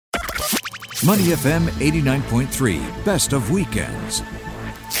Money FM 89.3, best of weekends.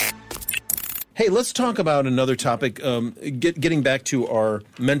 Hey, let's talk about another topic, getting back to our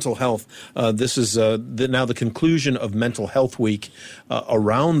mental health. This is now the conclusion of Mental Health Week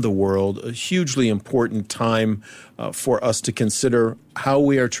around the world, a hugely important time for us to consider how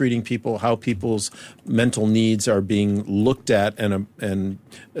we are treating people, how people's mental needs are being looked at, and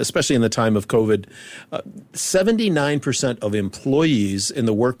especially in the time of COVID. 79% of employees in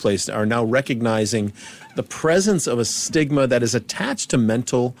the workplace are now recognizing the presence of a stigma that is attached to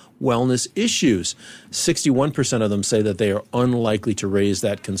mental wellness issues. 61% of them say that they are unlikely to raise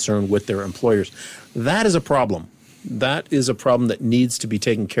that concern with their employers. That is a problem. That is a problem that needs to be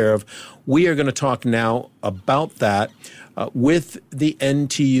taken care of. We are going to talk now about that with the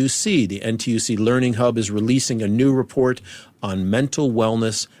NTUC. The NTUC Learning Hub is releasing a new report on mental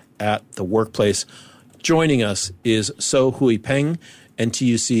wellness at the workplace. Joining us is So Hui Peng,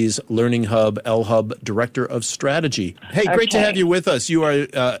 NTUC's Learning Hub, L-Hub Director of Strategy. Hey, great to have you with us. You are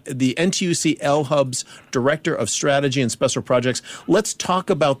the NTUC L-Hub's Director of Strategy and Special Projects. Let's talk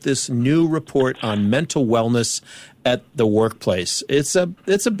about this new report on mental wellness at the workplace. It's a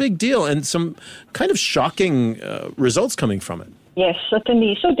big deal and some kind of shocking results coming from it. Yes,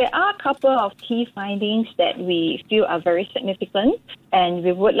 certainly. So there are a couple of key findings that we feel are very significant, and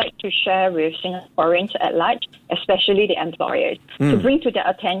we would like to share with Singaporeans at large, especially the employers, to bring to their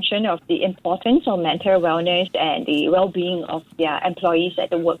attention of the importance of mental wellness and the well-being of their employees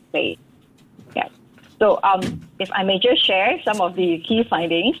at the workplace. Yeah. So if I may just share some of the key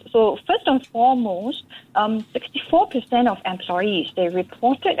findings. So first and foremost, 64% of employees, they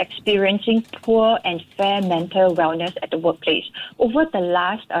reported experiencing poor and fair mental wellness at the workplace over the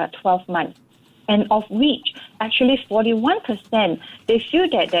last 12 months. And of which, actually 41%, they feel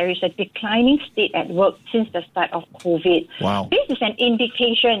that there is a declining state at work since the start of COVID. Wow. This is an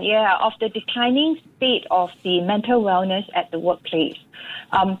indication, of the declining state of the mental wellness at the workplace.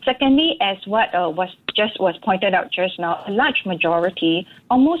 Secondly, as what was pointed out just now, a large majority,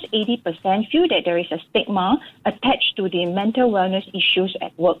 almost 80%, feel that there is a stigma attached to the mental wellness issues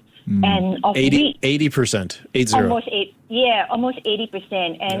at work. And of 80%, 80. Almost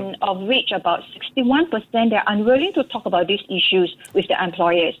 80%. And of which about 61%, they're unwilling to talk about these issues with their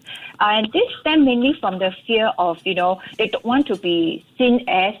employers. And this stems mainly from the fear of, they don't want to be seen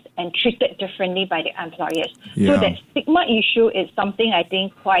as and treated differently by the employers. Yeah. So that stigma issue is something I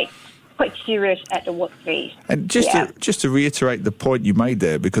think quite serious at the workplace. And just to reiterate the point you made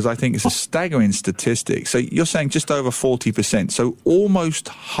there, because I think it's a staggering statistic. So you're saying just over 40%. So almost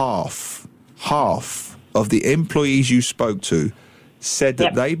half of the employees you spoke to said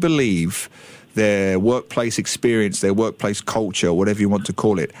that they believe their workplace experience, their workplace culture, whatever you want to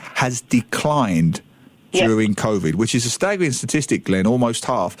call it, has declined during COVID, which is a staggering statistic, Glenn, almost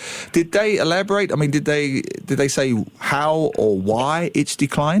half. Did they elaborate? I mean, did they say how or why it's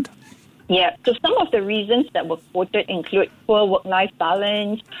declined? Yeah, so some of the reasons that were quoted include poor work-life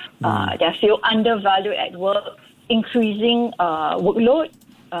balance, they feel undervalued at work, increasing workload,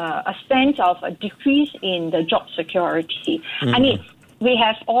 a sense of a decrease in the job security. I mean, we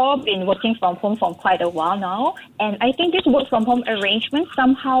have all been working from home for quite a while now, and I think this work from home arrangement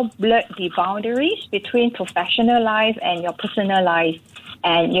somehow blurred the boundaries between professional life and your personal life.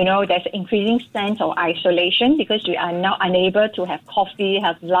 And, there's an increasing sense of isolation because we are now unable to have coffee,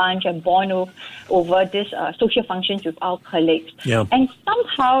 have lunch, and bond over these social functions with our colleagues. Yeah. And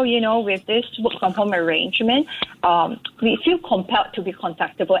somehow, with this work from home arrangement, we feel compelled to be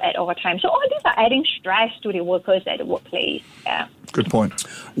contactable at all times. So all these are adding stress to the workers at the workplace. Yeah. Good point.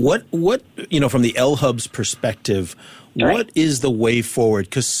 What from the L-Hub's perspective, what is the way forward?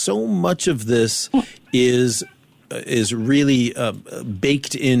 Because so much of this is really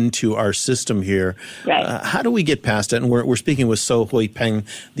baked into our system here. Right. How do we get past it? And we're speaking with So Hui Peng,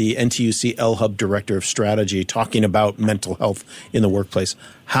 the NTUC L-Hub Director of Strategy, talking about mental health in the workplace.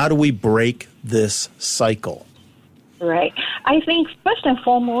 How do we break this cycle? Right. I think first and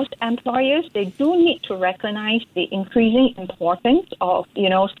foremost, employers, they do need to recognize the increasing importance of,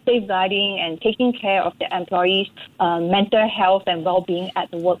 safeguarding and taking care of their employees' mental health and well-being at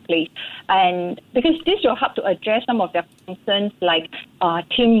the workplace. And because this will help to address some of their concerns like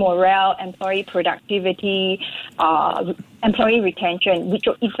team morale, employee productivity, employee retention, which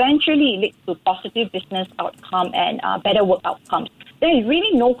will eventually lead to positive business outcome and better work outcomes. There is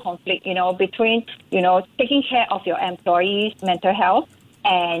really no conflict, between, taking care of your employees' mental health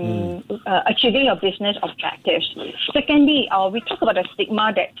and achieving your business objectives. Secondly, we talk about the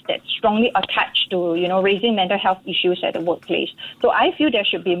stigma that's strongly attached to, raising mental health issues at the workplace. So I feel there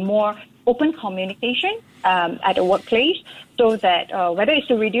should be more open communication at the workplace, so that whether it's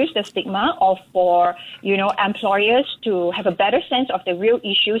to reduce the stigma or for employers to have a better sense of the real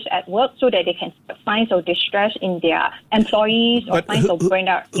issues at work, so that they can spot signs of distress in their employees or signs of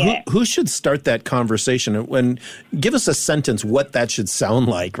burnout. Who should start that conversation? Give us a sentence what that should sound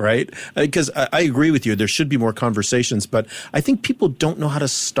like, right? Because I agree with you, there should be more conversations, but I think people don't know how to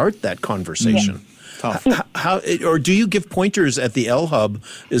start that conversation. Yeah. How or do you give pointers at the L Hub?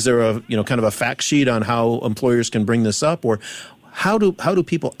 Is there a kind of a fact sheet on how employers can bring this up, or how do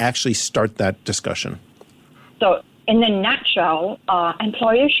people actually start that discussion? So, in a nutshell,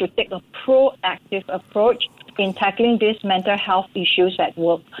 employers should take a proactive approach in tackling these mental health issues at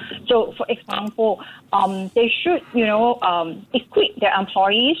work. So, for example, they should, equip their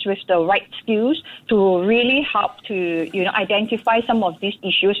employees with the right skills to really help to, identify some of these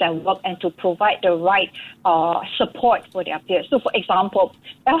issues at work and to provide the right support for their peers. So, for example,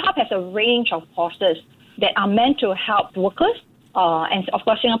 LHub has a range of courses that are meant to help workers and, of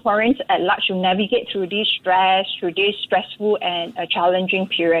course, Singaporeans at large to navigate through this stressful and challenging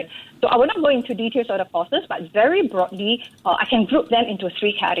period. So I will not go into details of the courses, but very broadly, I can group them into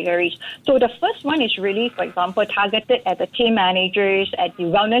 3 categories. So the first one is really, for example, targeted at the team managers, at the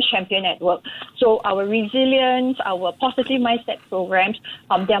wellness champion at work. So our resilience, our positive mindset programs,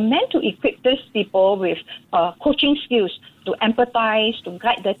 they're meant to equip these people with coaching skills to empathize, to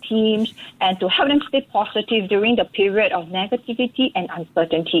guide the teams, and to help them stay positive during the period of negativity and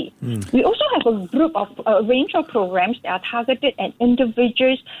uncertainty. We also have a range of programs that are targeted at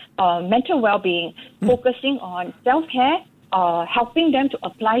individuals' mental well-being, focusing on self-care, helping them to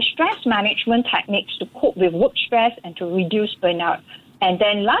apply stress management techniques to cope with work stress and to reduce burnout. And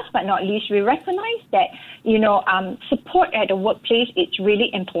then last but not least, we recognize that, support at the workplace is really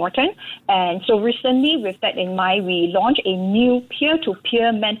important. And so recently, with that in mind, we launched a new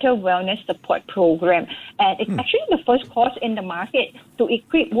peer-to-peer mental wellness support program. And it's actually the first course in the market to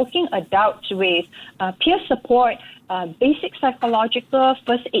equip working adults with peer support, basic psychological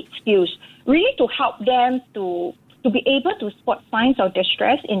first aid skills, really to help them to be able to spot signs of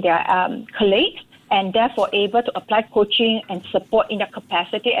distress in their colleagues, and therefore able to apply coaching and support in their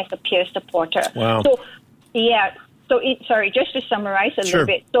capacity as a peer supporter. Wow. So, just to summarize a little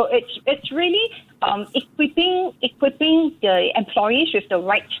bit. So it's really equipping the employees with the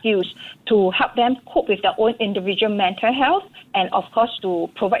right skills to help them cope with their own individual mental health, and of course to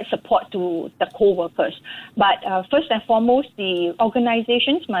provide support to the co-workers. But first and foremost, the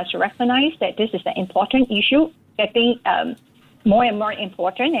organizations must recognize that this is an important issue, getting more and more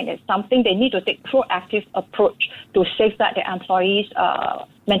important, and it's something they need to take proactive approach to safeguard their employees'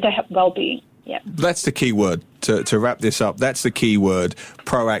 mental health well-being. Yeah. That's the key word to wrap this up. That's the key word,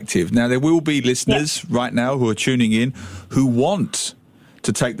 proactive. Now, there will be listeners right now who are tuning in who want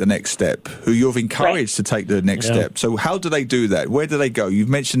to take the next step, who you've encouraged to take the next step. So how do they do that? Where do they go? You've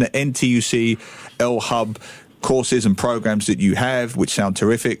mentioned the NTUC L Hub courses and programs that you have, which sound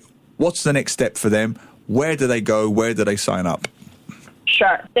terrific. What's the next step for them? Where do they go? Where do they sign up?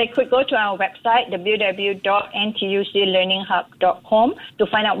 Sure. They could go to our website, www.ntuclearninghub.com, to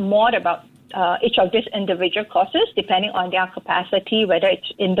find out more about each of these individual courses, depending on their capacity, whether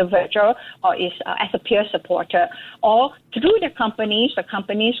it's individual or is as a peer supporter. Or through the companies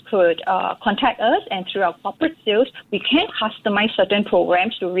could contact us, and through our corporate sales, we can customize certain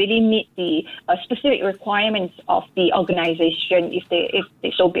programs to really meet the specific requirements of the organization if they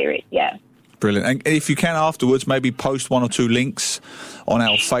so bear it. Yeah. Brilliant. And if you can afterwards, maybe post 1 or 2 links on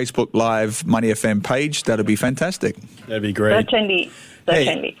our Facebook Live Money FM page. That'd be fantastic. That'd be great. Certainly.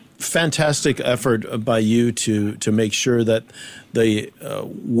 Hey, fantastic effort by you to make sure that the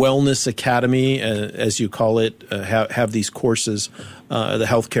Wellness Academy, as you call it, have these courses, the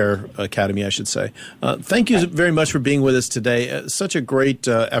Healthcare Academy, I should say. Thank you very much for being with us today. Such a great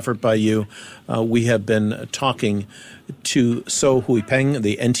effort by you. We have been talking to So Hui Peng,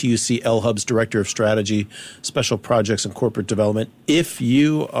 the NTUC L Hub's Director of Strategy, Special Projects and Corporate Development. If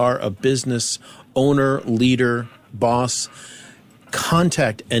you are a business owner, leader, boss,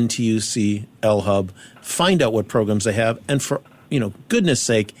 contact NTUC L Hub, find out what programs they have, and for goodness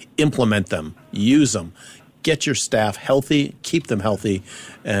sake, implement them, use them, get your staff healthy, keep them healthy,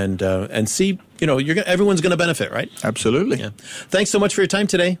 and see everyone's going to benefit, right? Absolutely. Yeah. Thanks so much for your time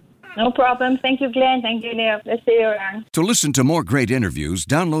today. No problem. Thank you, Glenn. Thank you, Neil. Let's see you around. To listen to more great interviews,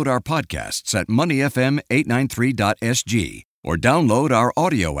 download our podcasts at moneyfm893.sg or download our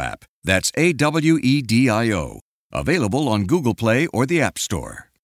audio app. That's AWEDIO. Available on Google Play or the App Store.